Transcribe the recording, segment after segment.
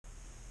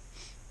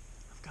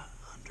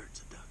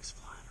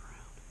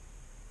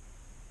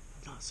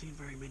I've not seen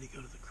very many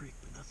go to the creek,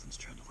 but nothing's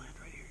tried to land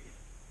right here yet.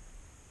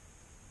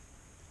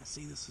 I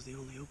see this is the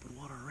only open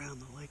water around.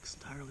 The lake's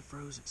entirely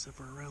froze except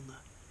for around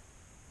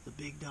the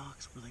big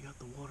docks where they got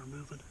the water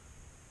moving.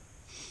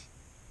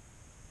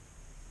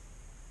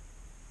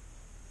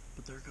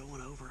 But they're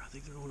going over. I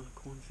think they're going to the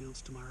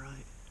cornfields to my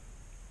right.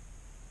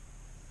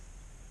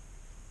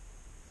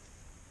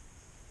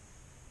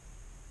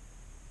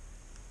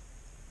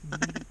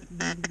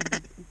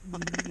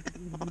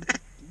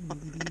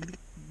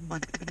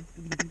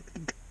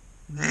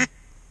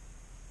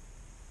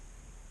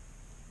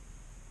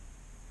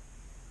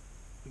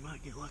 We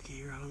might get lucky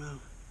here, I don't know.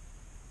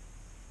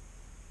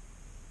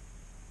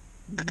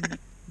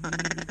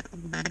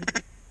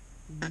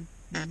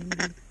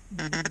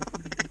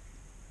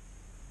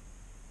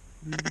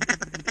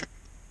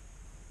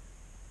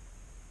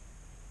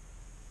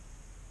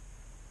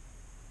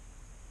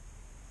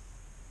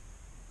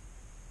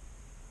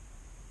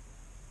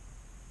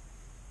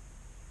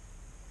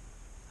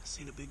 I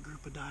seen a big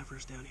group of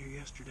divers down here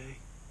yesterday,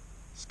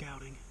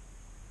 scouting.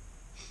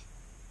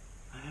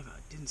 I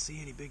didn't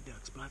see any big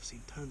ducks, but I've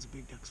seen tons of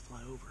big ducks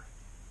fly over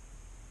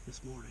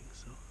this morning,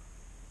 so.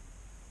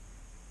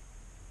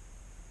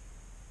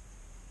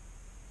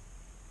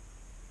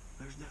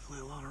 There's definitely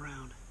a lot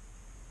around.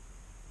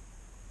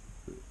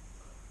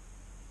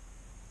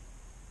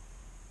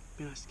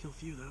 Be nice to kill a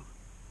few though.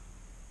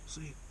 We'll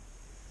see.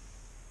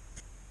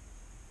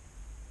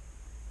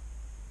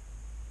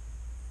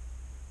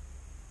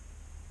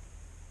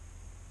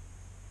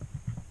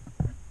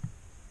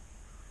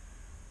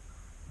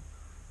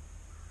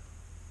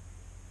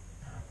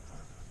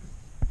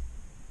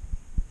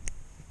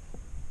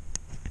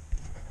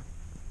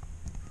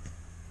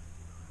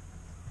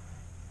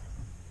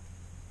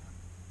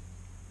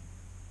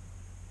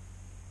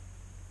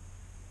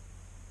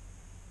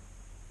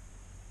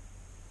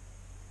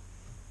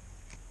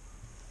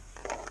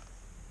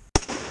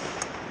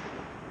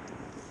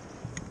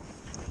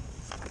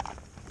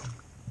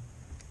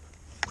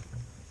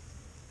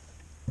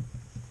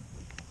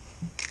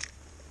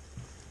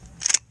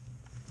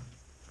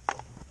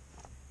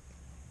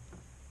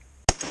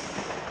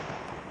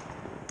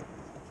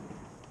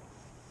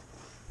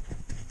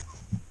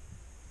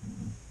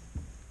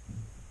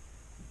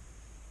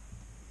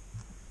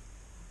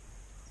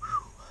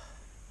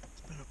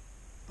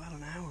 About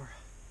an hour.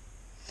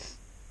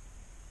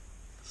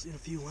 I've seen a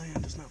few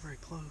land, just not very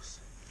close.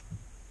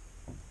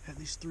 Had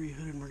these 3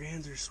 hooded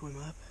mergansers swim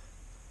up.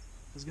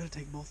 I was going to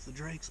take both the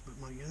drakes, but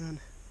my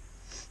gun,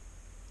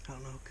 I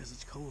don't know because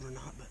it's cold or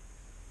not, but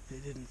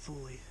it didn't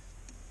fully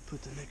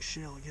put the next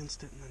shell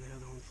against it, and then the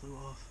other one flew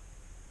off.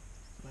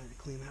 So I had to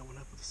clean that one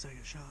up with a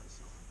second shot.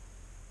 So.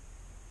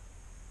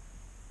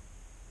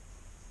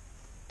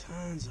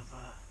 Tons of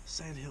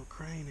sandhill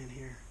crane in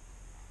here.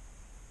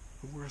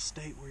 We're a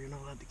state where you're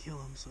not allowed to kill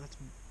them, so that's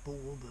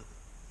bull, but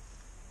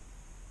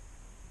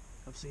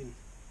I've seen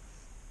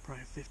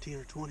probably 15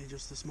 or 20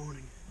 just this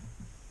morning.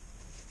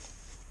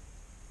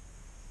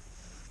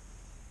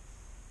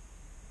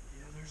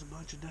 Yeah, there's a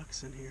bunch of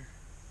ducks in here.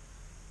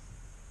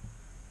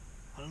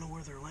 I don't know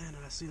where they're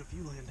landing. I've seen a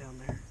few land down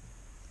there.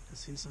 I've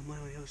seen some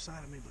land on the other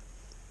side of me, but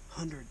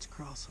hundreds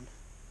crossing.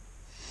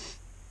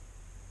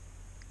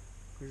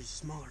 There's a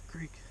smaller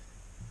creek,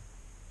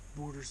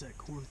 borders that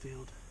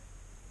cornfield.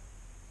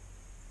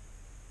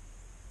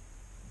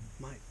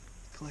 Might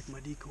collect my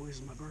decoys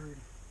and my bird.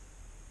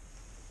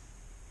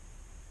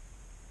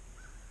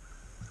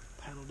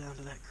 Paddle down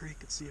to that creek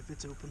and see if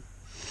it's open.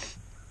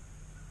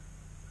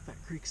 If that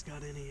creek's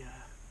got any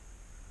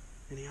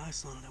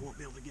ice on it, I won't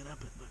be able to get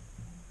up it, but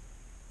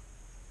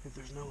if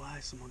there's no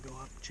ice, I'm gonna go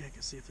out and check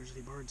and see if there's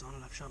any birds on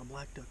it. I've shot a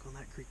black duck on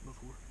that creek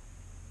before.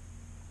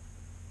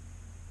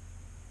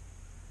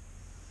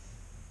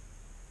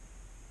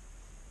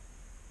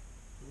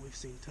 And we've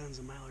seen tons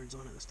of mallards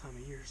on it this time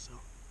of year, so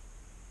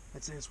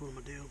I'd say that's what I'm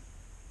going to do.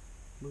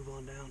 Move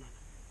on down and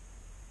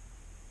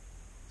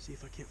see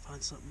if I can't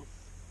find something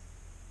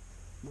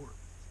more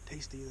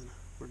tasty than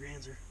a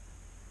merganser.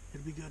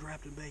 It'd be good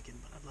wrapped in bacon,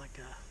 but I'd like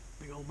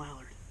a big old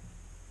mallard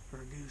or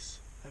a goose.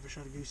 I haven't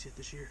shot a goose yet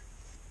this year.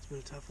 It's been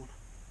a tough one.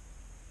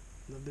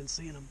 And I've been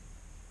seeing them.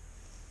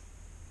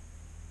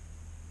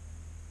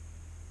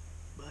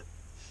 But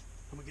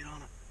I'm going to get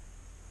on it.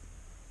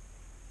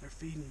 They're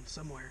feeding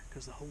somewhere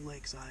because the whole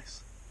lake's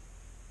ice.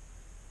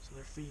 So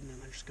they're feeding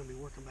and they're just going to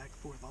be working back and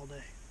forth all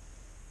day.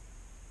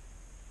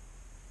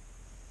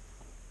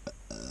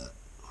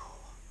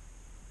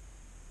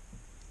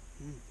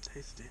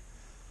 Tasty.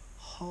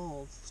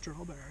 Hulled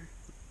strawberry.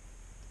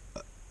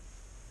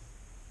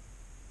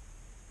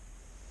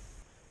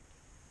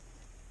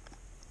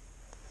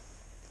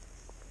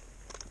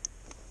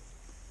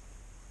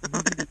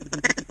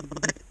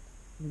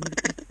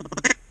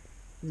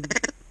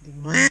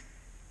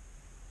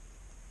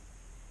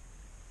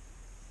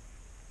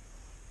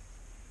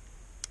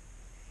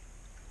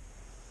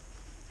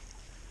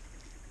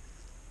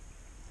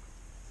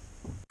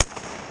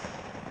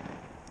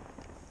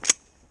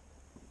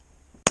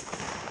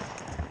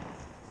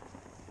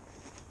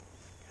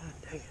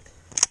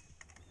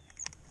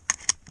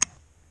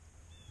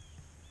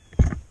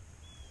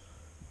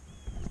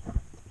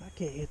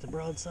 Can't hit the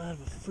broadside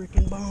of a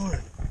freaking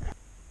barn.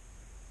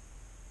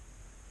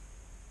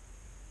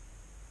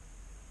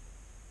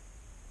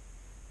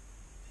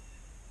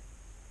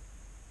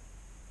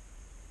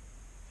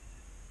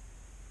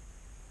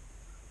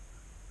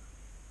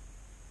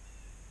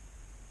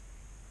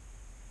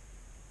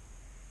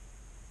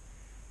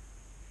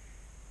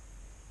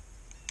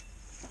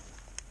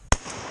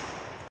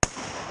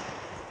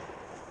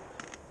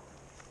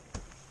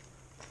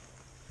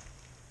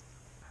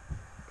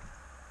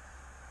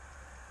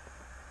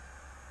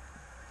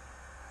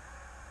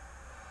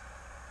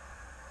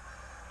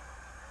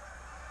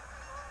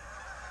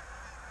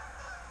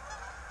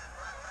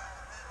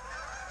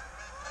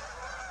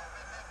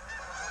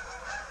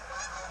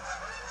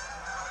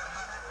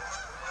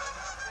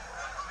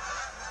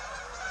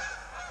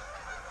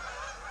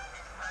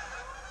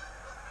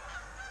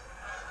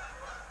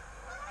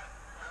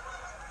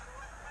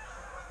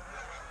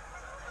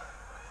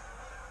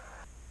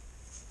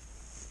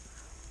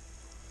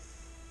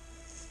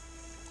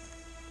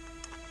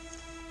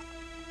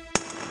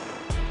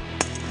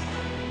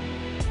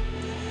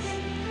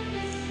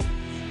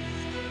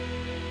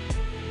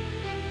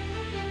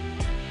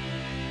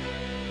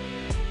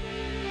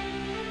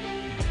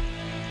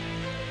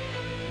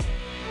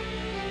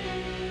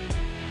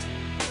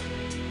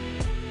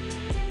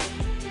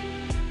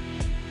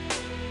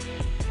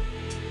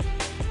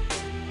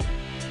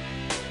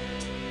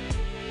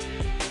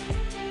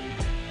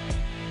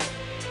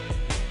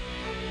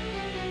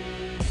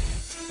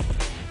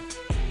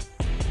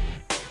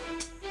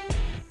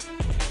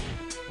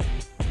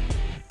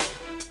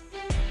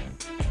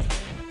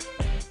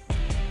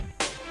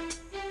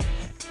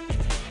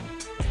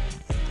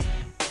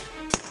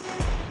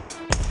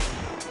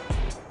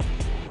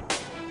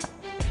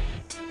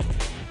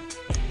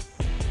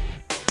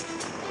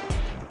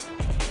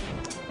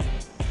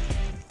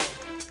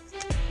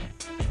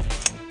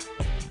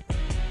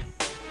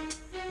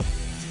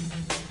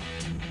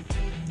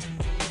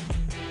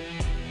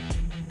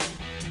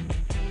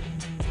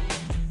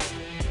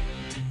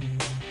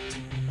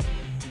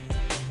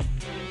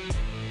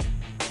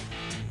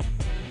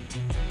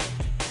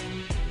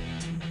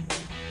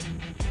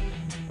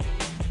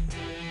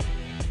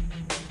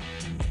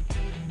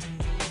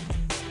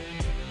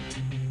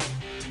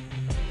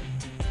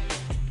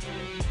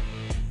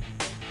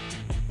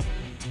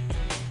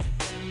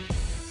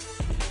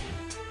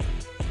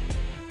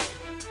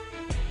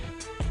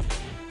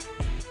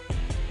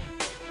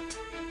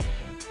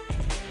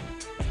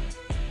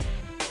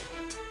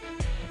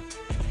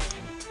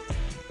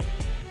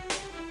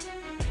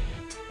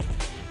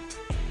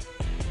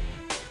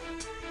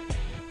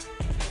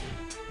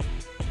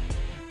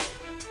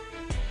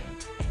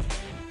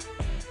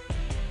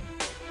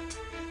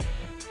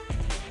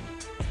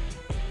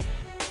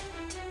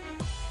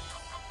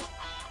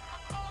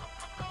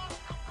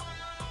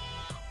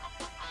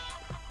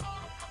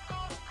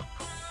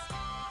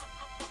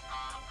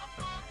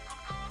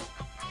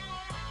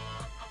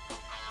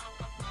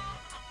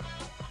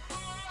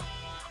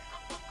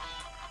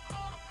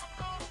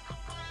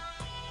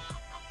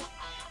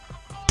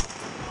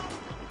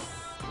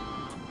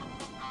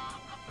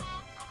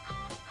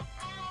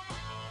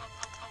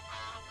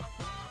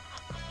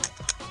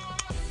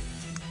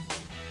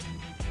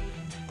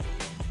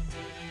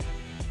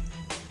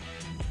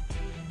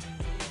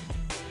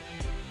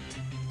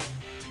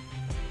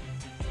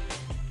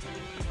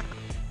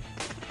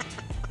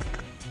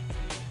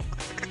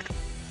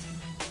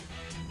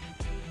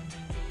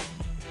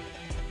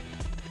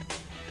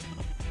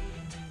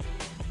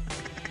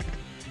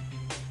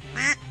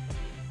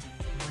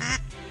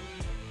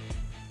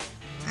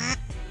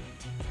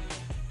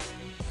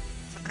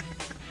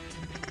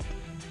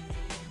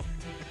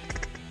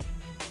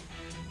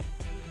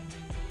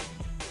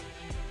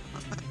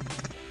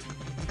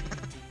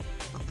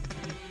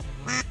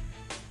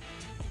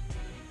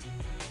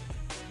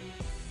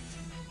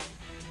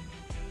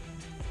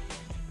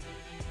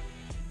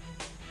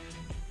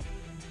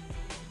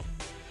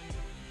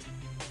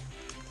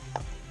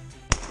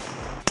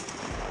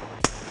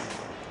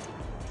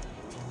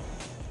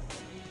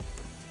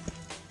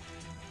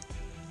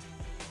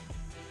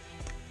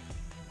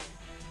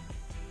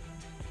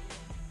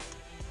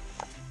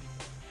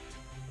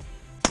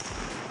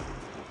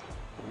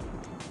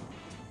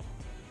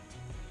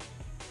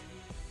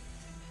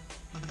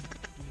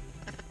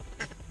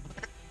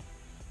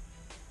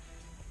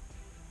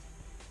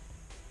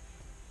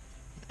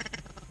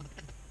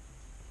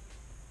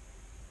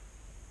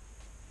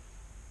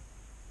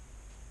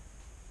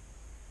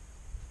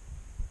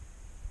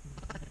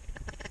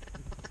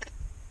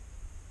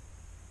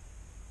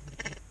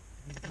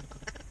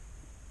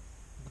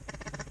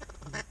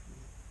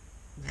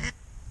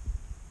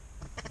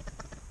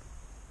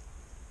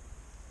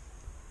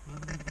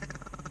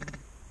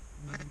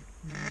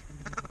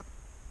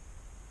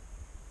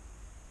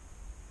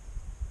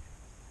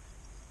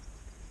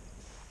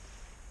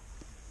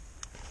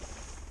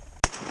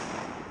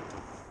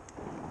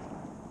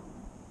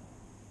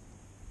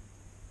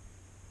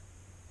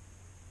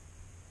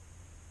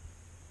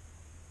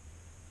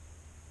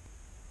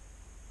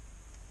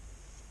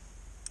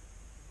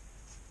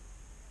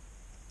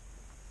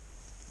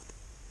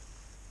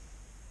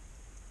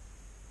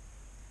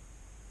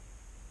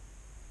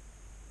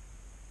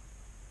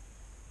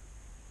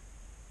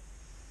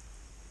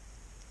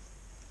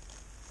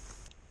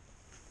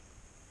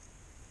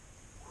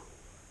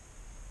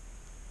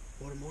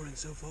 morning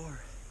so far.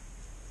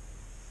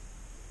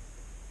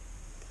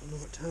 I don't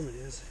know what time it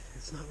is.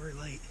 It's not very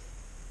late.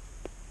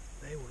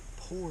 They were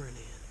pouring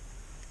in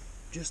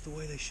just the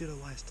way they should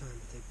have last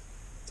time, but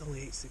it's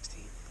only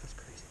 8:16. That's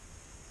crazy.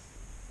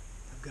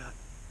 I've got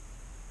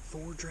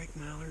 4 Drake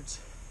mallards,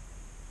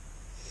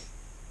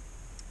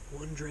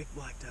 1 Drake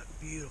black duck,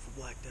 beautiful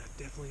black duck,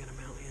 definitely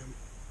gonna mount him.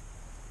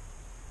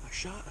 I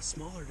shot a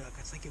smaller duck,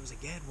 I think it was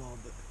a gadwall,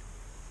 but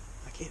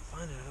I can't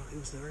find it. It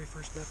was the very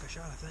first duck I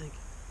shot, I think.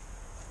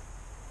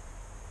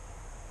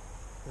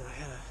 Then I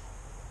had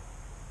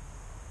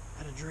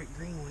a Drake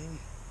green wing,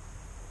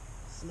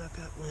 snuck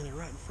up, landed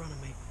right in front of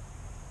me,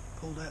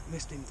 pulled up,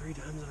 missed him 3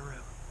 times in a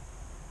row.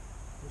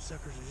 Those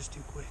suckers are just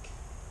too quick.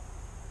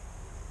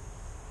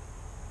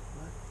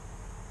 But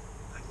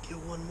I can kill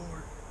one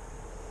more.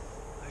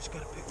 I just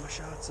gotta pick my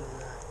shots and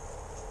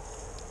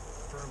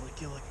preferably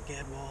kill like a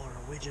gadwall or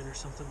a widgeon or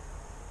something.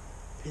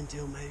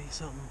 Pintail maybe,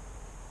 something.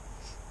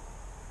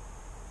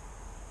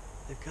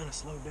 They've kind of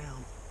slowed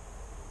down.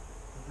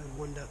 I've had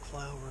 1 duck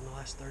fly over in the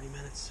last 30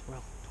 minutes.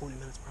 Well, 20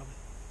 minutes probably.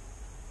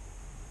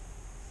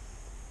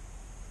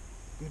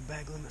 Good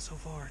bag limit so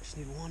far. Just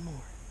need 1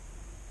 more.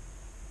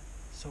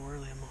 So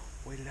early, I'm gonna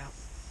wait it out.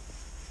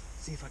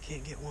 See if I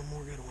can't get 1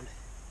 more good one.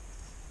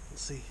 We'll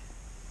see.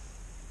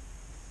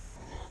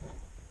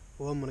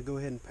 Well, I'm gonna go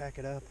ahead and pack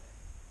it up.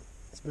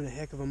 It's been a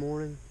heck of a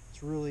morning.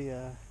 It's really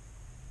the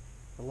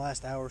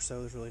last hour or so.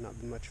 There's really not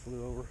been much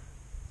flew over.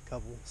 A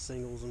couple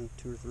singles and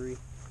 2 or 3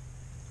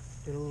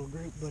 in a little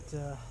group, but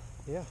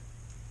yeah,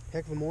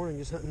 heck of a morning.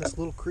 Just hunting this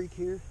little creek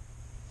here.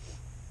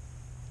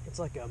 It's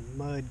like a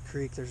mud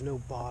creek. There's no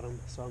bottom,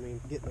 so I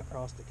mean, getting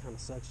across it kind of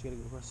sucks. You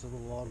gotta go across this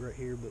little log right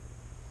here, but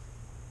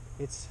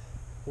it's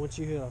once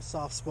you hit a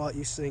soft spot,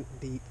 you sink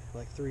deep,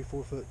 like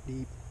 3-4 foot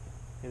deep,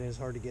 and it's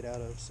hard to get out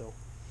of. So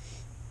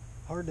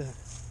hard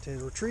to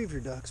retrieve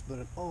your ducks, but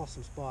an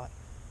awesome spot.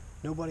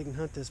 Nobody can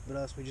hunt this but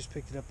us. We just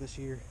picked it up this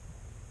year,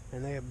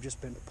 and they have just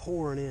been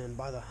pouring in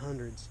by the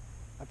hundreds.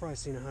 I've probably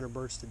seen 100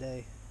 birds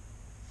today.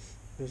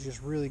 It was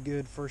just really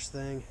good first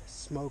thing,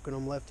 smoking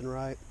them left and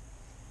right.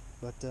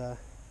 But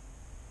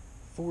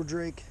 4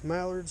 Drake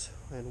mallards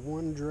and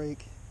 1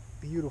 Drake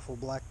beautiful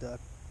black duck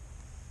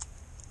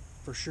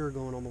for sure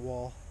going on the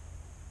wall.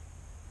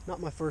 Not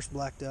my first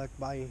black duck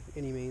by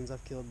any means.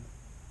 I've killed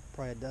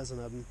probably a dozen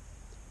of them,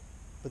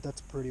 but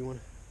that's a pretty one.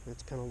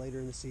 It's kind of later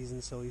in the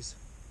season, so he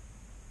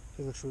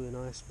looks really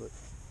nice. But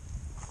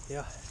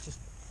yeah, just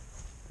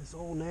this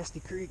old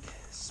nasty creek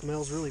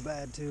smells really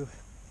bad too.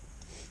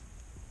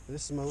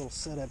 This is my little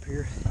setup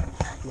here. I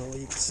don't know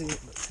if you can see it,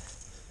 but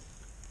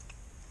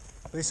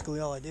basically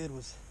all I did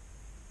was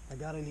I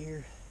got in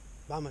here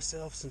by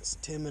myself since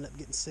Tim ended up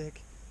getting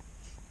sick.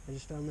 I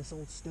just found this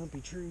old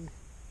stumpy tree.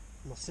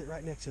 I'm gonna sit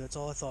right next to it. That's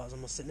all I thought. I'm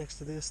gonna sit next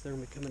to this. They're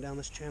gonna be coming down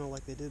this channel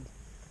like they did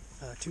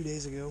 2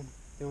 days ago.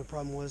 The only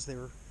problem was they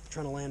were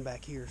trying to land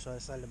back here, so I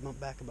decided to bump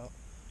back about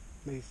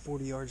maybe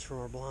 40 yards from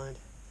our blind.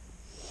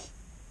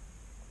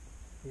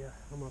 Yeah,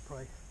 I'm gonna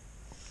probably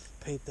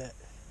paint that.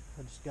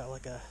 I just got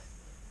like a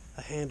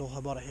handle. I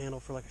bought a handle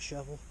for like a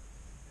shovel,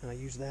 and I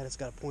use that. It's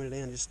got a pointed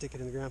end. Just stick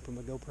it in the ground, put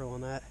my GoPro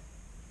on that.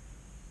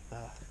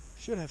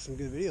 Should have some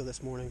good video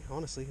this morning.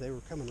 Honestly, they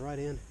were coming right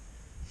in.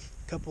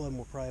 A couple of them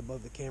were probably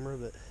above the camera,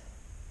 but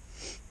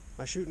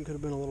my shooting could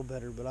have been a little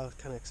better. But I was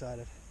kind of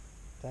excited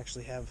to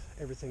actually have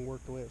everything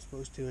work the way it was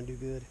supposed to and do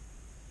good.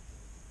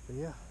 But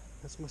yeah,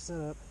 that's my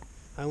setup.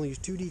 I only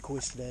used 2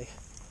 decoys today,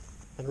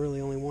 and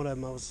really only one of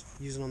them I was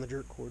using on the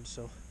jerk cord.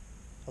 So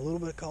a little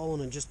bit of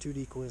calling and just 2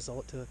 decoys,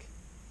 all it took.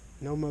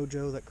 No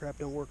mojo, that crap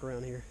don't work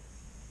around here.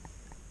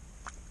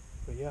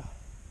 But yeah,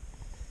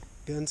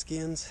 gun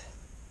skins,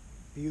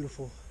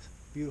 beautiful,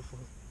 beautiful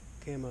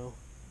camo.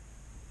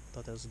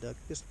 Thought that was a duck,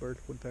 just a bird,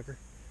 woodpecker.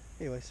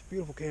 Anyways,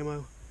 beautiful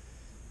camo.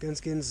 Gun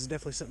skins is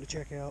definitely something to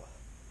check out.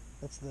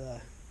 That's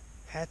the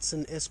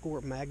Hatson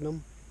Escort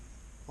Magnum.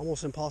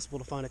 Almost impossible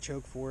to find a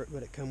choke for it,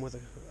 but it come with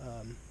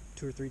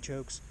 2 or 3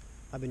 chokes.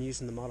 I've been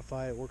using the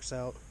Modify. It works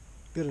out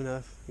good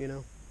enough, you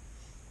know.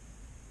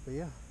 But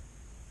yeah,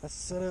 that's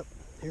the setup.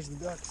 Here's the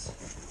ducks.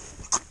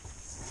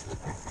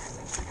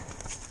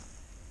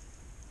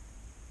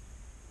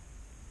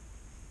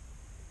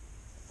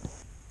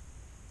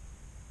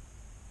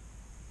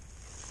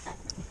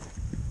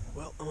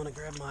 Well, I'm gonna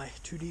grab my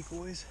 2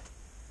 decoys,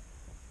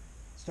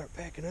 start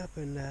packing up,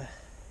 and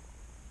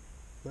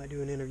might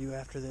do an interview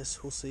after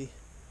this. We'll see.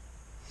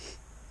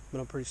 But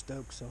I'm pretty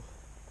stoked, so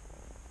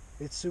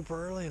it's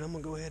super early, and I'm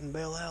gonna go ahead and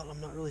bail out.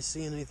 I'm not really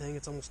seeing anything.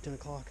 It's almost 10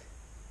 o'clock.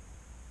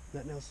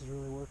 Nothing else is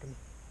really working.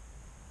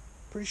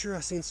 Pretty sure I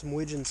seen some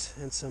widgeons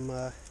and some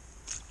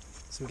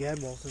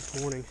gadwalls this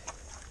morning,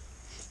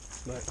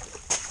 but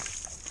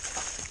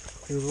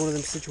it was one of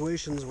them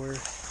situations where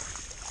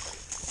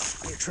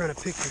you're trying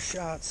to pick your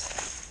shots.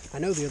 I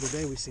know the other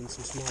day we seen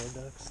some smaller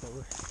ducks that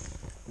were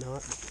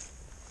not.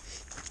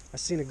 I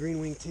seen a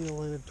green-winged teal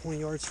landed 20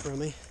 yards from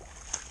me,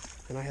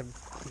 and I had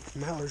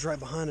mallards right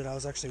behind it I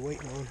was actually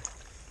waiting on.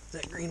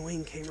 That green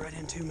wing came right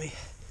into me,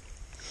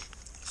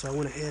 so I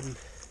went ahead and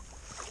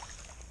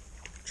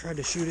tried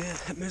to shoot it.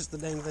 I missed the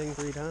dang thing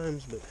 3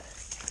 times, but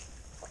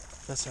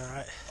That's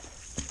alright.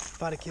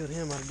 If I'd have killed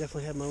him, I'd have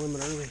definitely had my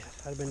limit early.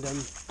 I'd have been done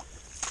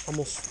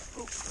almost,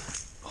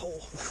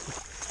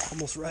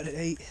 almost right at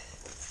 8.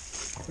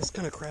 This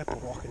kind of crap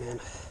we're walking in.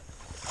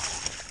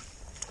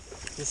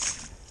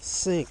 This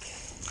sink.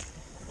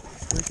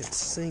 Freaking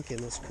sink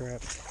in this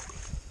crap.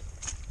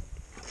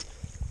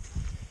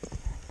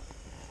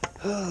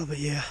 Oh, but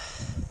yeah.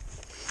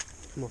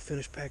 I'm gonna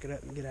finish packing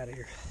up and get out of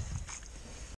here.